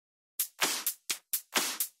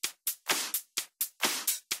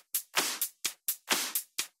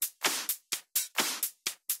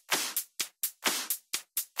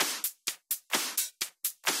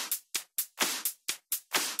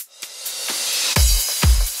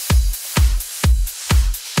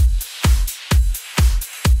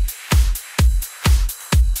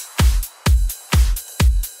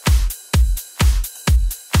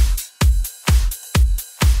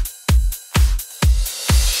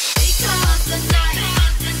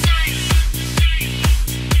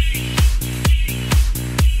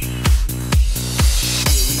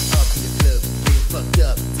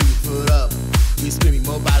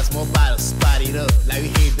spot it up like we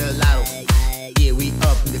hit the lotto. Yeah, we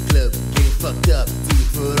up in the club, getting fucked up, till we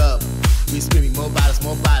foot up. We screaming more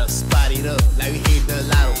bottles, spot it up like we hit the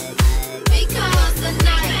lotto. Because the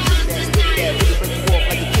night, really bring it forth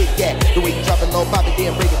like a Kit Kat. The way you drop it low, pop it,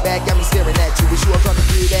 then bring it back. Got me staring at you, wish you were talking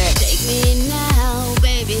through that. take me now,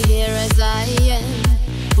 baby, here as I am.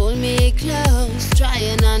 Pull me close, try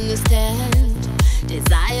and understand.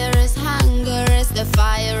 Desire is hunger, is the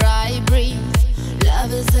fire I breathe.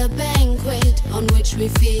 Love is a banquet on which we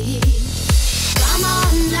feed. Come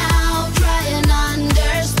on now, try and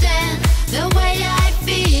understand the way I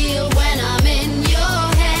feel when I'm in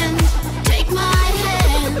your hand. Take my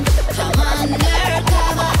hand, come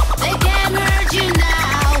undercover. They can't hurt you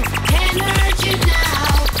now, can't hurt you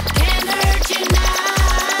now, can't hurt you now.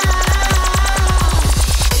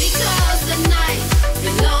 Because the night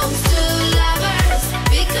belongs to lovers.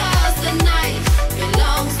 Because the night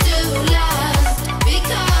belongs to lust.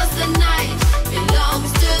 Because the night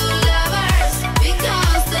belongs to lovers.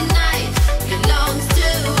 Because the night belongs to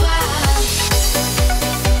us.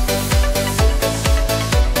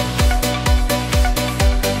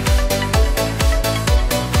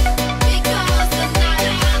 Because the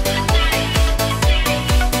night.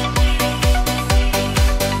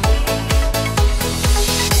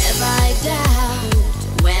 If I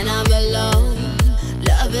doubt when I'm alone,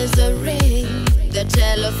 love is a ring, the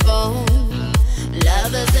telephone.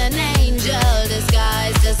 Love is an angel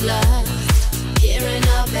disguised as lust. Here in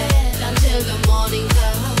our bed until the morning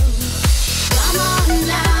comes. Come on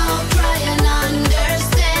now, try and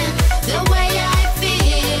understand the way I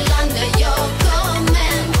feel under your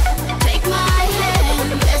command. Take my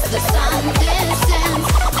hand as the sun descends.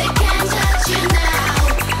 They can't touch you now,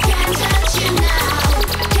 can't touch you now,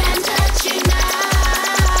 can't touch you now.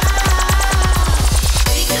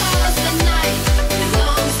 Because the night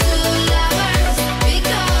belongs to lovers.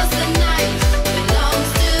 Because the night belongs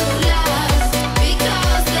to lust.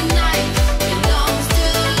 Because the night belongs to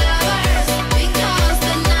lovers. Because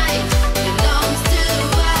the night belongs to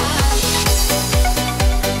us.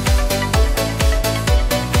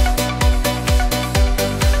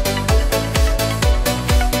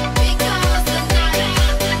 Because the night.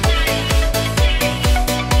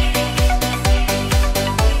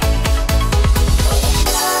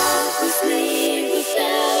 We sleep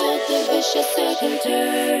without the vicious second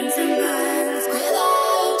turns and burns.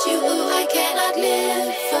 Without you, I cannot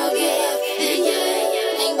live. Forgive the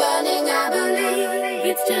yearning, burning. I believe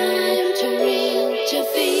it's time to reach a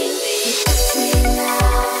feel. It touch me now.